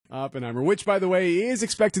Oppenheimer, which, by the way, is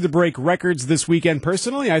expected to break records this weekend.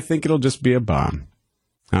 Personally, I think it'll just be a bomb.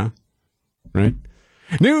 Huh? Right?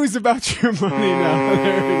 News about your money now.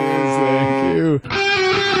 There it is. Thank you.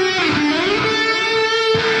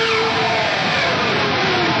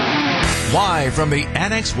 Live from the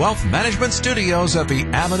Annex Wealth Management Studios at the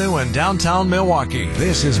Avenue in downtown Milwaukee,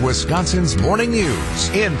 this is Wisconsin's Morning News.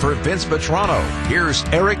 In for Vince Petrano, here's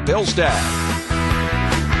Eric Bilstad.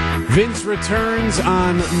 Vince returns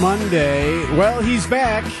on Monday. Well, he's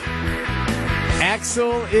back.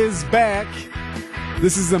 Axel is back.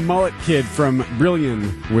 This is the mullet kid from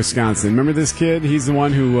Brillion, Wisconsin. Remember this kid? He's the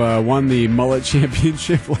one who won the mullet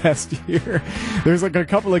championship last year. There's like a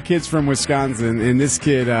couple of kids from Wisconsin, and this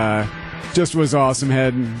kid just was awesome.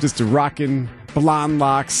 Had just a rockin' blonde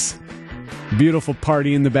locks, beautiful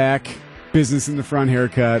party in the back, business in the front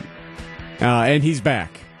haircut, and he's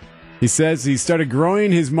back. He says he started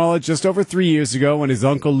growing his mullet just over 3 years ago when his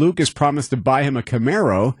uncle Lucas promised to buy him a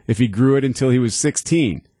Camaro if he grew it until he was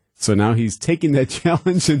 16. So now he's taking that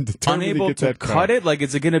challenge and determined to get that car. Cut it? Like,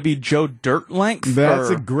 is it going to be Joe Dirt length?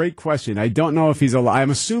 That's a great question. I don't know if he's allowed.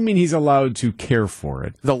 I'm assuming he's allowed to care for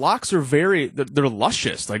it. The locks are they're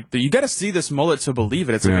luscious. Like, you got to see this mullet to believe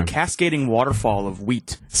it. It's like a cascading waterfall of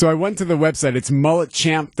wheat. So I went to the website. It's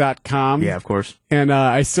mulletchamp.com. Yeah, of course. And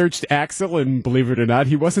I searched Axel, and believe it or not,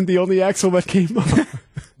 he wasn't the only Axel that came up.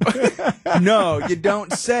 No, you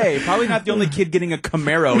don't say. Probably not the only kid getting a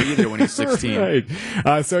Camaro either when he's 16.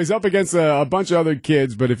 Right. So he's up against a bunch of other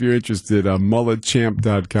kids, but if you're interested,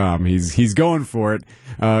 mulletchamp.com. He's going for it.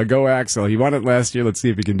 Go Axel. He won it last year. Let's see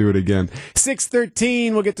if he can do it again.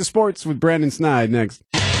 6:13, we'll get to sports with Brandon Snide next.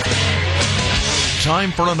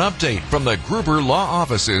 Time for an update from the Gruber Law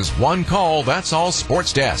Office's One Call, That's All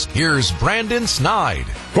Sports Desk. Here's Brandon Snide.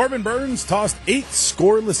 Corbin Burns tossed 8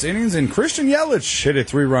 scoreless innings, and Christian Yelich hit a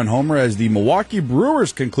 3-run homer as the Milwaukee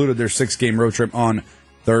Brewers concluded their 6-game road trip on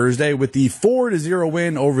Thursday with the 4-0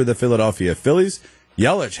 win over the Philadelphia Phillies.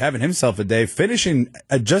 Yelich having himself a day, finishing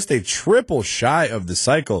just a triple shy of the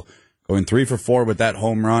cycle, going 3 for 4 with that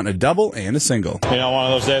home run, a double, and a single. One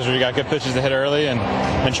of those days where you got good pitches to hit early and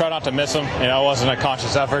try not to miss them. It wasn't a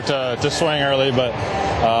conscious effort to swing early, but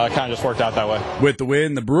it kind of just worked out that way. With the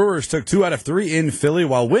win, the Brewers took 2 out of 3 in Philly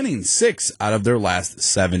while winning 6 out of their last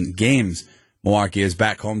 7 games. Milwaukee is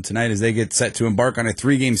back home tonight as they get set to embark on a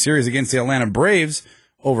 3-game series against the Atlanta Braves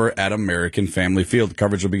over at American Family Field.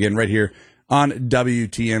 Coverage will begin right here on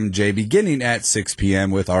WTMJ beginning at 6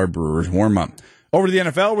 p.m. with our Brewers warm-up. Over to the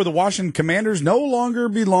NFL, where the Washington Commanders no longer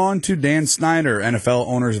belong to Dan Snyder. NFL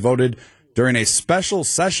owners voted during a special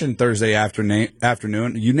session Thursday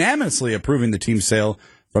afternoon, unanimously approving the team's sale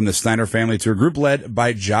from the Snyder family to a group led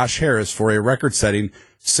by Josh Harris for a record-setting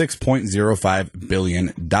 $6.05 billion.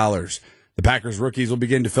 The Packers rookies will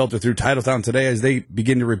begin to filter through Titletown today as they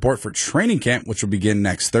begin to report for training camp, which will begin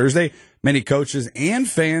next Thursday. Many coaches and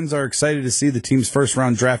fans are excited to see the team's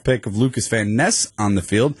first-round draft pick of Lucas Van Ness on the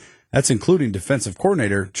field. That's including defensive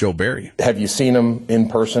coordinator Joe Barry. Have you seen him in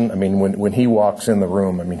person? I mean, when he walks in the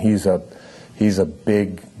room, I mean, he's a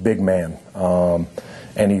big man,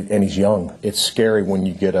 and he's young. It's scary when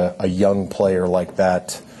you get a young player like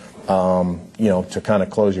that, to kind of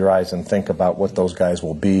close your eyes and think about what those guys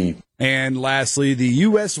will be. And lastly, the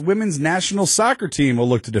U.S. women's national soccer team will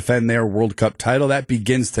look to defend their World Cup title. That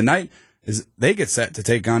begins tonight as they get set to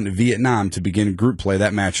take on Vietnam to begin group play.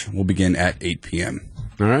 That match will begin at 8 p.m.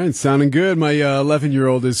 All right, sounding good. My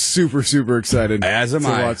 11-year-old is super, super excited. As am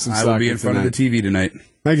I. I will be in front of the TV tonight.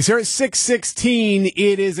 Thank you, sir. At 6:16,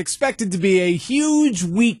 it is expected to be a huge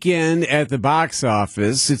weekend at the box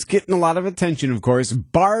office. It's getting a lot of attention, of course.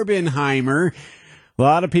 Barbenheimer. A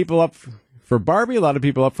lot of people up for Barbie, a lot of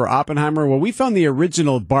people up for Oppenheimer. Well, we found the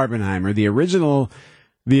original Barbenheimer,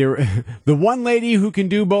 the one lady who can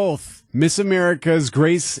do both. Miss America's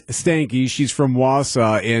Grace Stanke. She's from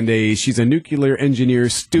Wausau, and she's a nuclear engineer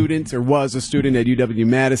student, or was a student at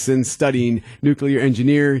UW-Madison studying nuclear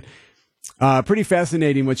engineering. Pretty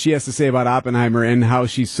fascinating what she has to say about Oppenheimer and how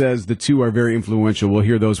she says the two are very influential. We'll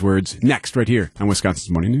hear those words next right here on Wisconsin's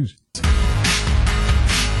Morning News.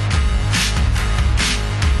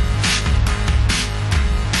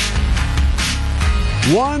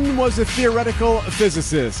 One was a theoretical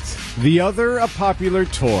physicist, the other a popular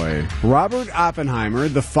toy. Robert Oppenheimer,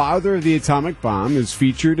 the father of the atomic bomb, is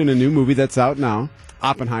featured in a new movie that's out now,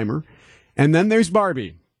 Oppenheimer. And then there's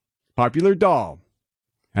Barbie, popular doll.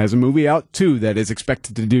 Has a movie out, too, that is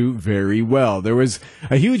expected to do very well. There was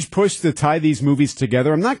a huge push to tie these movies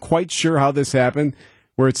together. I'm not quite sure how this happened,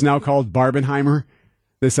 where it's now called Barbenheimer.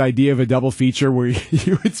 This idea of a double feature where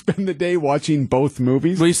you would spend the day watching both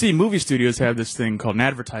movies? Well, you see, movie studios have this thing called an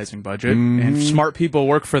advertising budget, and smart people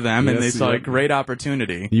work for them, and they saw a great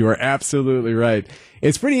opportunity. You are absolutely right.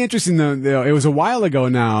 It's pretty interesting, though. It was a while ago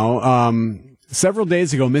now. Several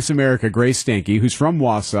days ago, Miss America, Grace Stanke, who's from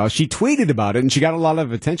Wausau, she tweeted about it, and she got a lot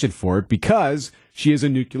of attention for it because she is a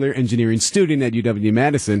nuclear engineering student at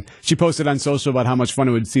UW-Madison. She posted on social about how much fun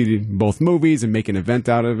it would see both movies and make an event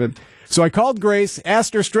out of it. So I called Grace,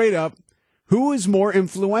 asked her straight up, who is more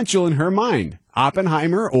influential in her mind,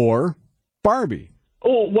 Oppenheimer or Barbie?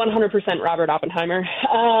 Oh, 100% Robert Oppenheimer.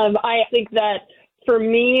 I think that for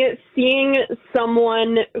me, seeing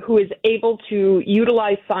someone who is able to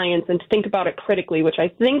utilize science and to think about it critically, which I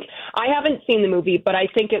think, I haven't seen the movie, but I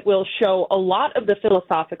think it will show a lot of the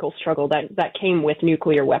philosophical struggle that came with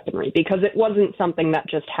nuclear weaponry, because it wasn't something that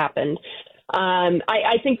just happened.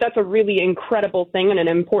 I think that's a really incredible thing and an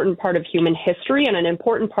important part of human history and an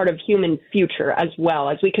important part of human future as well.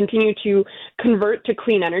 As we continue to convert to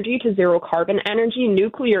clean energy, to zero carbon energy,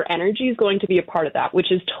 nuclear energy is going to be a part of that,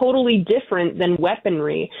 which is totally different than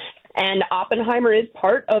weaponry. And Oppenheimer is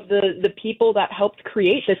part of the people that helped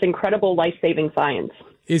create this incredible life-saving science.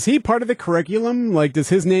 Is he part of the curriculum? Like, does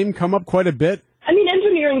his name come up quite a bit? I mean,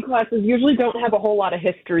 engineering classes usually don't have a whole lot of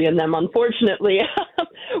history in them, unfortunately.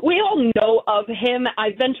 We all know of him.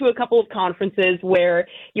 I've been to a couple of conferences where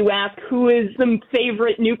you ask who is the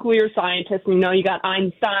favorite nuclear scientist. You know, you got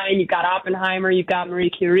Einstein, you got Oppenheimer, you've got Marie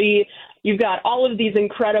Curie. You've got all of these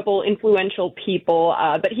incredible, influential people,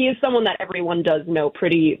 but he is someone that everyone does know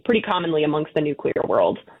pretty commonly amongst the nuclear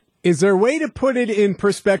world. Is there a way to put it in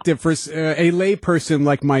perspective for a lay person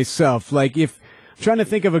like myself? Like, if I'm trying to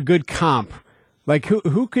think of a good comp, like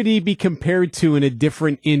who could he be compared to in a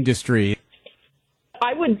different industry?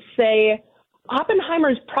 I would say Oppenheimer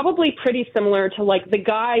is probably pretty similar to like the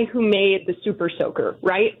guy who made the Super Soaker,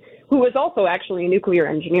 right? Who was also actually a nuclear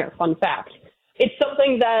engineer, fun fact. It's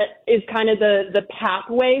something that is kind of the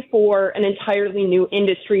pathway for an entirely new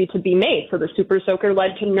industry to be made. For the Super Soaker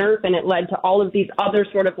led to Nerf, and it led to all of these other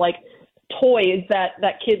sort of like toys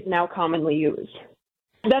that kids now commonly use.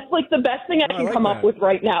 That's like the best thing I can come up with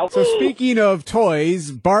right now. So speaking of toys,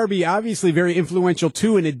 Barbie obviously very influential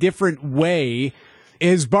too in a different way.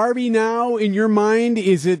 Is Barbie now in your mind?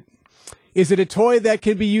 Is it a toy that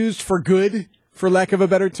can be used for good, for lack of a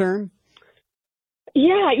better term?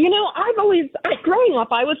 Yeah, you know, growing up,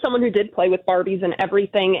 I was someone who did play with Barbies and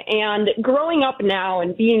everything. And growing up now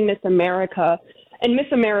and being Miss America, and Miss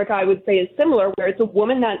America, I would say, is similar, where it's a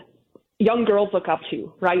woman that young girls look up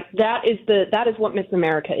to, right? That is what Miss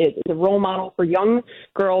America is. It's a role model for young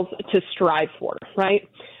girls to strive for, right?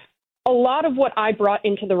 A lot of what I brought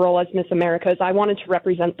into the role as Miss America is I wanted to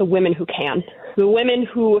represent the women who can. The women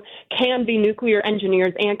who can be nuclear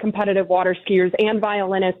engineers and competitive water skiers and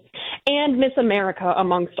violinists and Miss America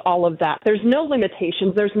amongst all of that. There's no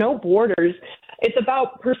limitations. There's no borders. It's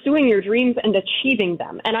about pursuing your dreams and achieving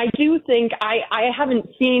them. And I do think, I haven't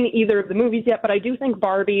seen either of the movies yet, but I do think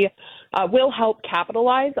Barbie will help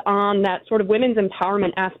capitalize on that sort of women's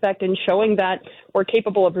empowerment aspect and showing that we're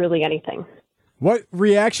capable of really anything. What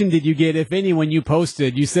reaction did you get, if any, when you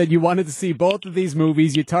posted? You said you wanted to see both of these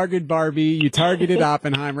movies. You targeted Barbie. You targeted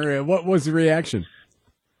Oppenheimer. What was the reaction?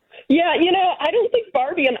 Yeah, you know, I don't think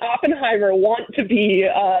Barbie and Oppenheimer want to be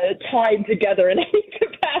tied together in any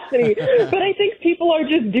capacity, but I think people are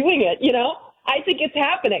just doing it, you know? I think it's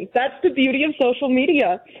happening. That's the beauty of social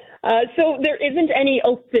media. So there isn't any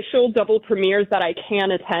official double premieres that I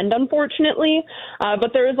can attend, unfortunately,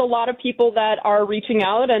 but there is a lot of people that are reaching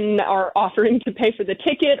out and are offering to pay for the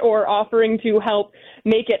ticket or offering to help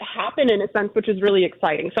make it happen in a sense, which is really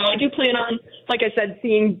exciting. So I do plan on, like I said,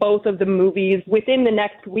 seeing both of the movies within the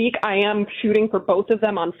next week. I am shooting for both of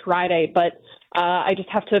them on Friday, but I just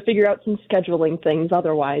have to figure out some scheduling things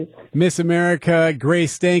otherwise. Miss America,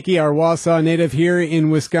 Grace Stanke, our Wausau native here in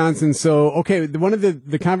Wisconsin. So, okay, one of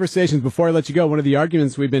the conversations, before I let you go, one of the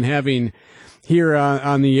arguments we've been having here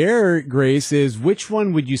on the air, Grace, is which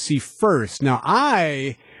one would you see first? Now,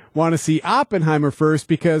 I want to see Oppenheimer first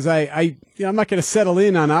because I'm not going to settle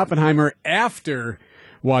in on Oppenheimer after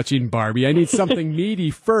watching Barbie. I need something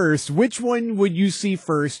meaty first. Which one would you see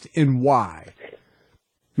first and why?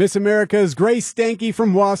 Miss America's Grace Stanke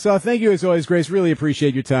from Wausau. Thank you as always, Grace. Really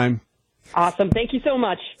appreciate your time. Awesome. Thank you so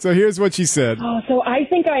much. So here's what she said. So I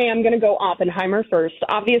think I am going to go Oppenheimer first.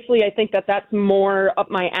 Obviously, I think that's more up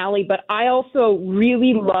my alley, but I also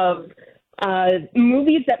really love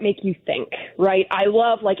movies that make you think, right? I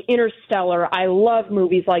love like Interstellar. I love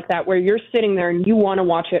movies like that where you're sitting there and you want to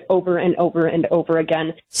watch it over and over and over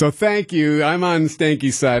again. So thank you. I'm on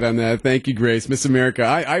Stanky's side on that. Thank you, Grace. Miss America,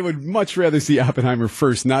 I would much rather see Oppenheimer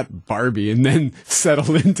first, not Barbie, and then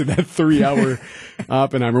settle into that 3-hour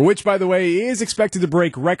Oppenheimer, which, by the way, is expected to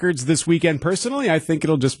break records this weekend. Personally, I think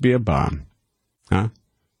it'll just be a bomb. Huh?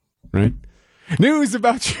 Right? News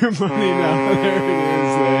about your money now. There it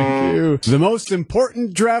is. Thank you. The most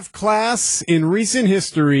important draft class in recent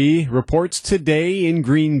history reports today in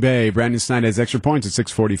Green Bay. Brandon Snyder has extra points at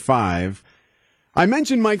 6:45. I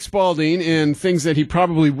mentioned Mike Spalding and things that he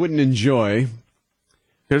probably wouldn't enjoy.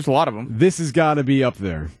 There's a lot of them. This has got to be up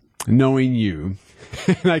there, knowing you.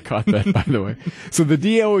 And I caught that, by the way. So the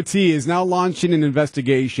DOT is now launching an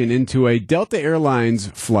investigation into a Delta Airlines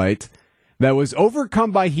flight that was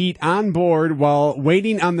overcome by heat on board while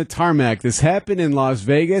waiting on the tarmac. This happened in Las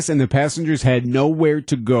Vegas, and the passengers had nowhere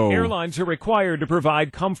to go. Airlines are required to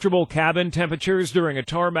provide comfortable cabin temperatures during a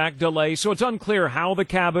tarmac delay, so it's unclear how the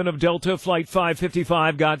cabin of Delta Flight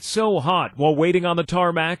 555 got so hot while waiting on the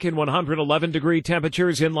tarmac in 111-degree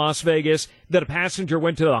temperatures in Las Vegas that a passenger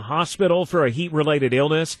went to the hospital for a heat-related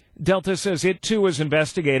illness. Delta says it, too, is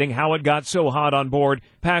investigating how it got so hot on board.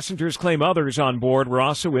 Passengers claim others on board were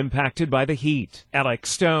also impacted by the heat.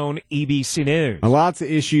 Alex Stone, EBC News. Lots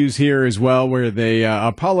of issues here as well where they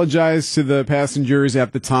apologized to the passengers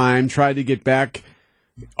at the time, tried to get back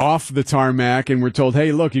off the tarmac, and were told,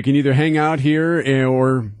 hey, look, you can either hang out here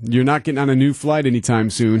or you're not getting on a new flight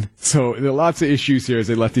anytime soon. So there are lots of issues here as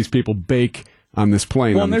they let these people bake on this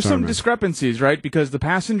plane. Well, and there's some discrepancies, right? Because the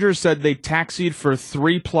passengers said they taxied for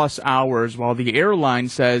 3+ hours, while the airline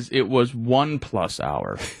says it was 1+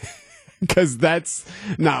 hour. Because that's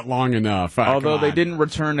not long enough. Although they didn't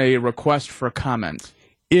return a request for comment.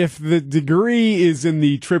 If the degree is in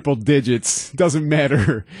the triple digits, doesn't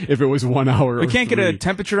matter if it was 1 hour or We can't 3. get a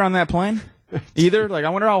temperature on that plane? Either? Like, I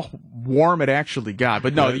wonder how warm it actually got.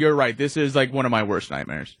 But no, you're right. This is like one of my worst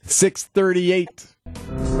nightmares. 6:38.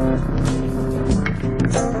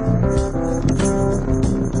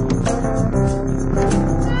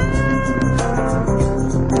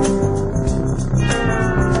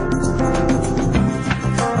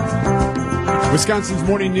 Wisconsin's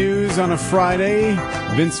Morning News on a Friday.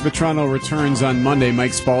 Vince Vitrano returns on Monday.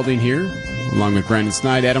 Mike Spalding here, along with Brandon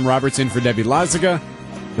Snyder. Adam Roberts in for Debbie Lazica.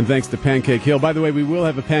 And thanks to Pancake Hill. By the way, we will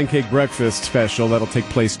have a pancake breakfast special that'll take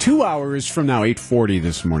place 2 hours from now, 8:40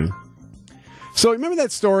 this morning. So remember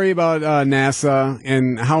that story about NASA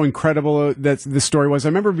and how incredible the story was? I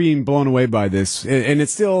remember being blown away by this. And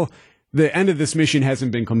it's still, the end of this mission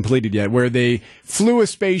hasn't been completed yet, where they flew a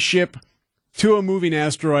spaceship to a moving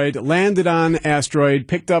asteroid, landed on asteroid,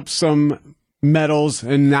 picked up some metals,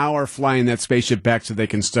 and now are flying that spaceship back so they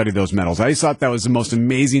can study those metals. I just thought that was the most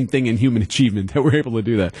amazing thing in human achievement, that we're able to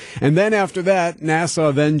do that. And then after that,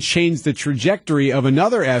 NASA then changed the trajectory of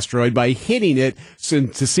another asteroid by hitting it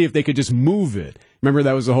to see if they could just move it. Remember,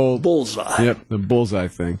 that was the whole bullseye. Yep, the bullseye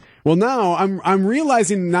thing. Well, now I'm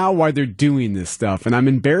realizing now why they're doing this stuff, and I'm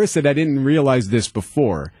embarrassed that I didn't realize this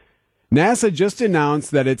before. NASA just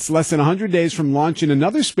announced that it's less than 100 days from launching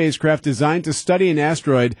another spacecraft designed to study an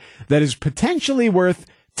asteroid that is potentially worth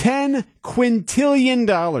 $10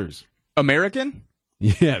 quintillion. American?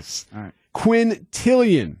 Yes. All right.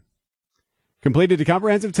 Quintillion. Completed a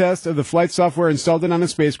comprehensive test of the flight software installed on a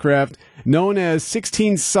spacecraft known as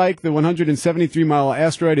 16 Psyche. The 173-mile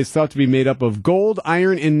asteroid is thought to be made up of gold,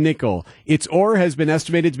 iron, and nickel. Its ore has been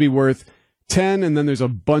estimated to be worth 10, and then there's a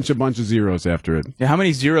bunch of zeros after it. Yeah, how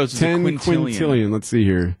many zeros is 10 a quintillion? quintillion. Let's see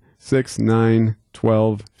here. 6, 9,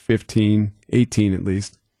 12, 15, 18 at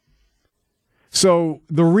least. So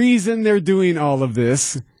the reason they're doing all of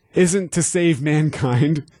this isn't to save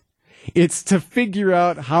mankind. It's to figure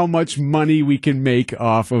out how much money we can make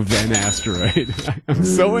off of an asteroid. I'm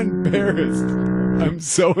so embarrassed.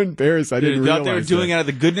 I didn't realize thought they were doing it out of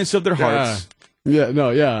the goodness of their hearts.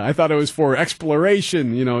 Yeah. I thought it was for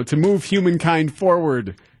exploration, to move humankind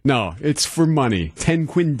forward. No, it's for money. $10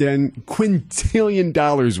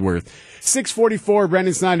 quintillion worth. 6:44.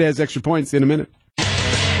 Brandon Snyder has extra points in a minute.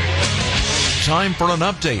 Time for an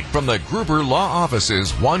update from the Gruber Law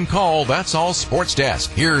Office's One Call, That's All Sports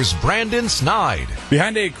Desk. Here's Brandon Snyder.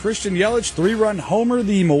 Behind a Christian Yelich 3-run homer,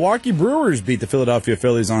 the Milwaukee Brewers beat the Philadelphia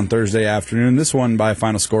Phillies on Thursday afternoon. This one by a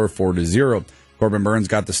final score of 4-0. Corbin Burns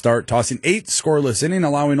got the start, tossing 8 scoreless innings,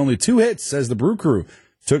 allowing only 2 hits as the Brew Crew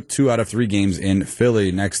took 2 out of 3 games in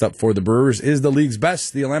Philly. Next up for the Brewers is the league's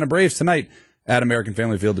best, the Atlanta Braves, tonight at American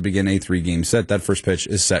Family Field to begin a 3-game set. That first pitch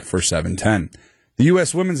is set for 7:10. The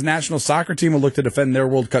U.S. women's national soccer team will look to defend their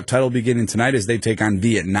World Cup title beginning tonight as they take on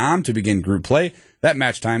Vietnam to begin group play. That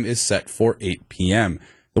match time is set for 8 p.m.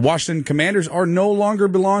 The Washington Commanders are no longer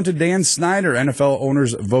belong to Dan Snyder. NFL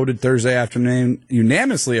owners voted Thursday afternoon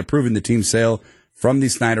unanimously approving the team's sale from the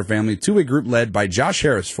Snyder family to a group led by Josh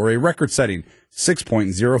Harris for a record-setting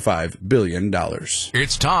 $6.05 billion.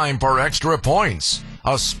 It's time for Extra Points,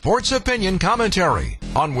 a sports opinion commentary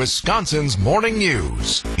on Wisconsin's morning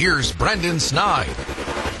news. Here's Brendan Snide.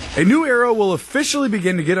 A new era will officially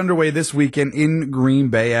begin to get underway this weekend in Green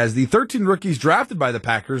Bay as the 13 rookies drafted by the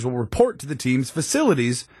Packers will report to the team's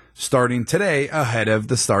facilities starting today ahead of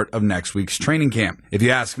the start of next week's training camp. If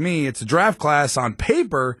you ask me, it's a draft class on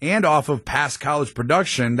paper and off of past college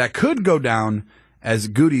production that could go down as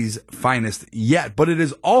Goody's finest yet, but it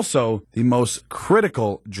is also the most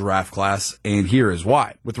critical draft class, and here is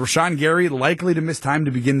why. With Rashawn Gary likely to miss time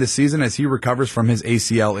to begin this season as he recovers from his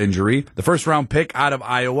ACL injury, the first-round pick out of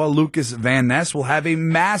Iowa, Lucas Van Ness, will have a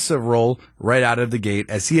massive role right out of the gate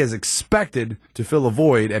as he is expected to fill a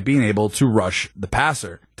void at being able to rush the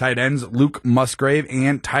passer. Tight ends Luke Musgrave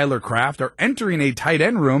and Tyler Kraft are entering a tight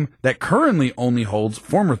end room that currently only holds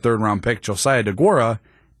former third-round pick Josiah DeGuara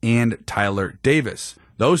and Tyler Davis.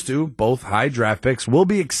 Those two, both high draft picks, will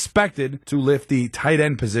be expected to lift the tight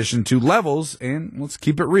end position to levels, and let's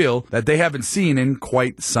keep it real, that they haven't seen in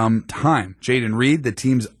quite some time. Jaden Reed, the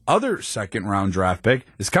team's other second-round draft pick,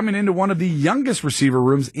 is coming into one of the youngest receiver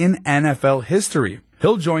rooms in NFL history.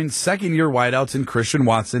 He'll join second-year wideouts in Christian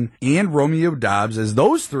Watson and Romeo Doubs, as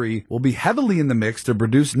those three will be heavily in the mix to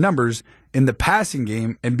produce numbers in the passing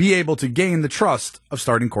game and be able to gain the trust of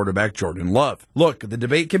starting quarterback Jordan Love. Look, the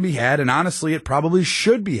debate can be had, and honestly, it probably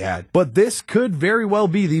should be had, but this could very well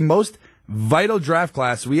be the most vital draft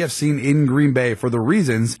class we have seen in Green Bay for the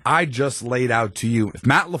reasons I just laid out to you. If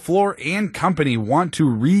Matt LaFleur and company want to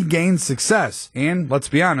regain success, and let's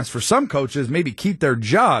be honest, for some coaches, maybe keep their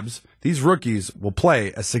jobs, these rookies will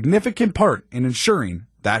play a significant part in ensuring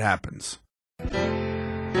that happens.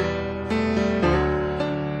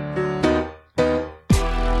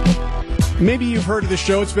 Maybe you've heard of the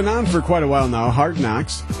show. It's been on for quite a while now, Hard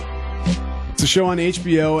Knocks. It's a show on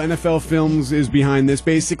HBO. NFL Films is behind this.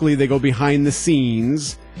 Basically, they go behind the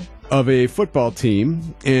scenes of a football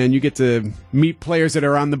team, and you get to meet players that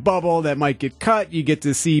are on the bubble that might get cut. You get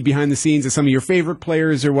to see behind the scenes of some of your favorite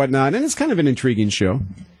players or whatnot, and it's kind of an intriguing show.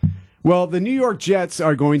 Well, the New York Jets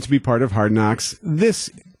are going to be part of Hard Knocks this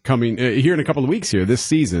coming here in a couple of weeks here, this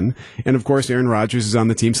season. And, of course, Aaron Rodgers is on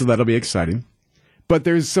the team, so that'll be exciting. But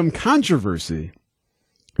there's some controversy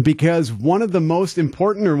because one of the most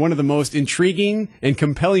important or one of the most intriguing and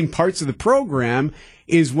compelling parts of the program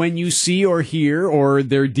is when you see or hear or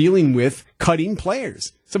they're dealing with cutting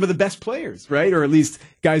players, some of the best players, right? Or at least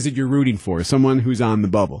guys that you're rooting for, someone who's on the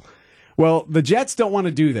bubble. Well, the Jets don't want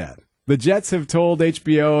to do that. The Jets have told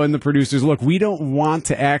HBO and the producers, look, we don't want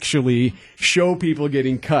to actually show people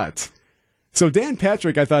getting cut. So Dan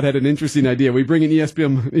Patrick, I thought, had an interesting idea. We bring in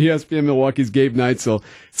ESPN Milwaukee's Gabe Neitzel.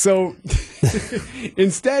 So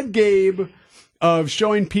instead, Gabe, of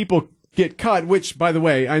showing people get cut, which, by the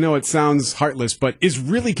way, I know it sounds heartless, but is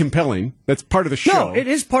really compelling. That's part of the show. No, it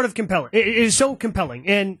is part of compelling. It is so compelling.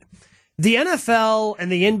 And the NFL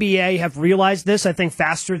and the NBA have realized this, I think,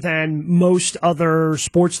 faster than most other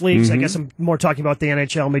sports leagues. I guess I'm more talking about the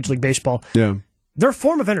NHL, Major League Baseball. Yeah. They're a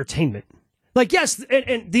form of entertainment. Like, yes,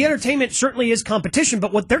 and the entertainment certainly is competition,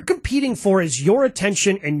 but what they're competing for is your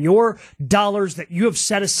attention and your dollars that you have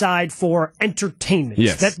set aside for entertainment.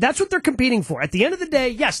 Yes. That's what they're competing for. At the end of the day,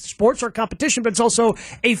 yes, sports are competition, but it's also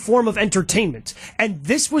a form of entertainment. And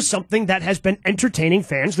this was something that has been entertaining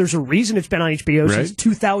fans. There's a reason it's been on HBO since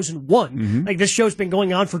 2001. Like, this show's been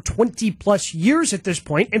going on for 20 plus years at this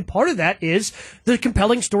point, and part of that is the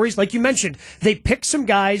compelling stories, like you mentioned. They pick some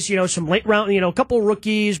guys, some late round, a couple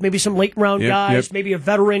rookies, maybe some late round guys, maybe a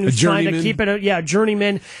veteran who's trying to keep it a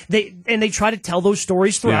journeyman. They try to tell those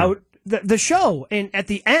stories throughout the show, and at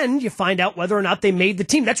the end you find out whether or not they made the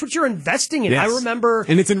team. That's what you're investing in. I remember,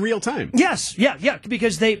 and it's in real time. Yes,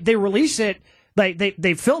 because they release it, like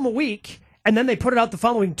they film a week and then they put it out the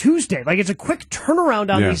following Tuesday. Like, it's a quick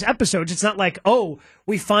turnaround on these episodes. It's not like,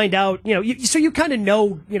 we find out, so you kind of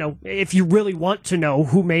know, if you really want to know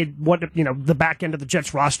who made what, the back end of the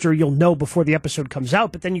Jets roster, you'll know before the episode comes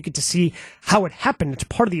out, but then you get to see how it happened. It's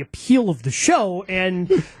part of the appeal of the show, and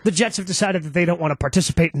the Jets have decided that they don't want to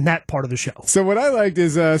participate in that part of the show. So what I liked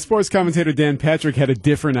is sports commentator Dan Patrick had a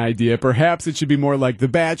different idea. Perhaps it should be more like The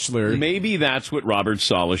Bachelor. Maybe that's what Robert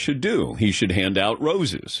Saleh should do. He should hand out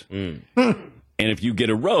roses. And if you get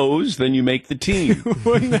a rose, then you make the team.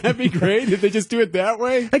 Wouldn't that be great if they just do it that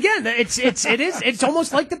way? Again, it's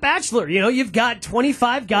almost like The Bachelor. You've got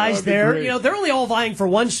 25 guys there. Great. They're only all vying for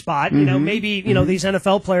one spot. Maybe these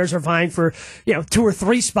NFL players are vying for 2 or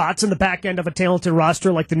 3 spots in the back end of a talented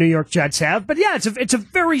roster like the New York Jets have. But yeah, it's a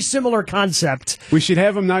very similar concept. We should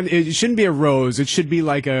have them it shouldn't be a rose. It should be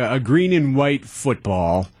like a green and white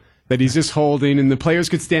football that he's just holding, and the players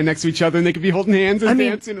could stand next to each other and they could be holding hands and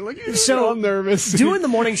dancing. And I'm nervous. Doing the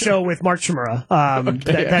morning show with Mark Chimura,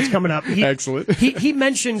 that's coming up. Excellent. He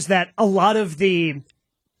mentions that a lot of the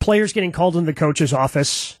players getting called in the coach's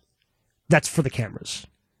office, that's for the cameras.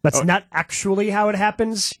 That's not actually how it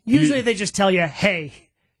happens. Usually they just tell you, hey,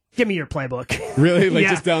 give me your playbook. Really?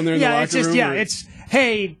 Just down there in the locker room? Yeah, it's,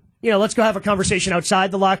 hey, let's go have a conversation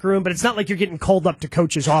outside the locker room, but it's not like you're getting called up to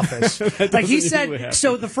coach's office. Like he said,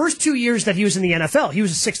 so the first 2 years that he was in the NFL, he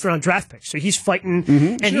was a 6th-round draft pick. So he's fighting,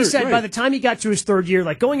 and he said by the time he got to his 3rd year,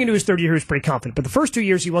 like going into his 3rd year, he was pretty confident. But the first 2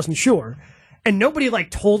 years, he wasn't sure. And nobody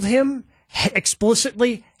told him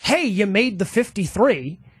explicitly, hey, you made the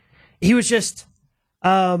 53. He was just,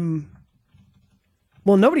 well,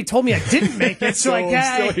 nobody told me I didn't make it, so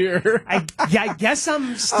I'm still here. I guess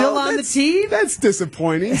I'm still on the team. That's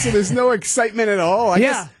disappointing. So there's no excitement at all. I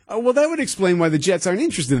guess, well, that would explain why the Jets aren't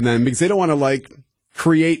interested in them, because they don't want to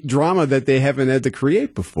create drama that they haven't had to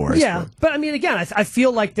create before. But I mean, again, I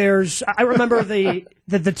feel like I remember the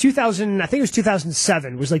 2000, I think it was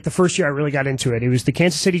 2007 was the first year I really got into it. It was the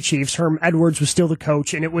Kansas City Chiefs. Herm Edwards was still the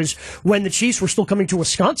coach, and it was when the Chiefs were still coming to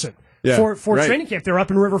Wisconsin. For training camp. They were up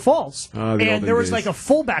in River Falls. And there was a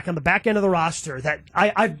fullback on the back end of the roster that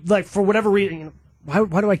I for whatever reason,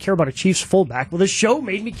 why do I care about a Chiefs fullback? Well, this show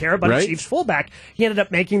made me care about a Chiefs fullback. He ended up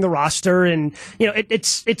making the roster, and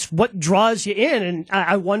it's what draws you in. And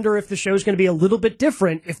I wonder if the show's going to be a little bit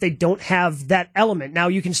different if they don't have that element. Now,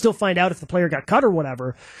 you can still find out if the player got cut or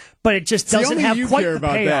whatever, but it just doesn't have quite the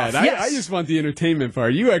payoff. That. I just want the entertainment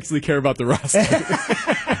part. You actually care about the roster.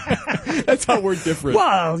 That's how we're different.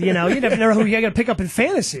 Well, you never know who you got to pick up in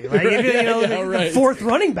fantasy. The 4th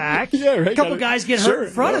running back. A couple guys get hurt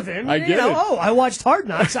in front of him. I get it. I watched Hard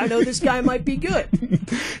Knocks. I know this guy might be good.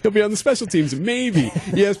 He'll be on the special teams, maybe.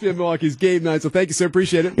 ESPN Milwaukee's Gabe Neitzel. Thank you, sir.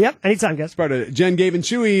 Appreciate it. Yep, anytime, guys. Part of Jen, Gabe, and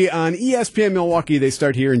Chewy on ESPN Milwaukee. They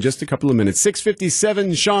start here in just a couple of minutes.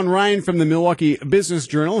 6:57. Sean Ryan from the Milwaukee Business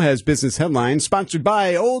Journal has business headlines, sponsored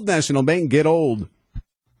by Old National Bank. Get old.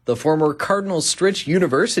 The former Cardinal Stritch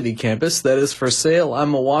University campus that is for sale on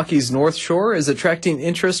Milwaukee's North Shore is attracting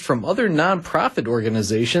interest from other nonprofit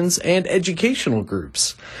organizations and educational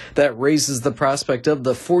groups. That raises the prospect of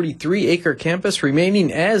the 43-acre campus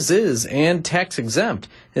remaining as is and tax-exempt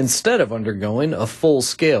instead of undergoing a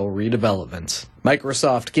full-scale redevelopment.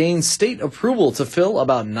 Microsoft gained state approval to fill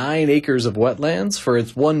about 9 acres of wetlands for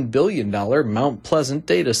its $1 billion Mount Pleasant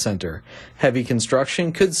data center. Heavy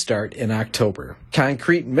construction could start in October.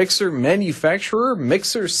 Concrete mixer manufacturer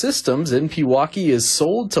Mixer Systems in Pewaukee is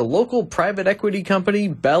sold to local private equity company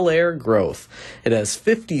Bel Air Growth. It has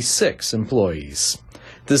 56 employees.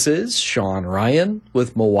 This is Sean Ryan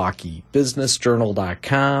with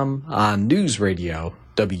MilwaukeeBusinessJournal.com on News Radio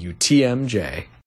WTMJ.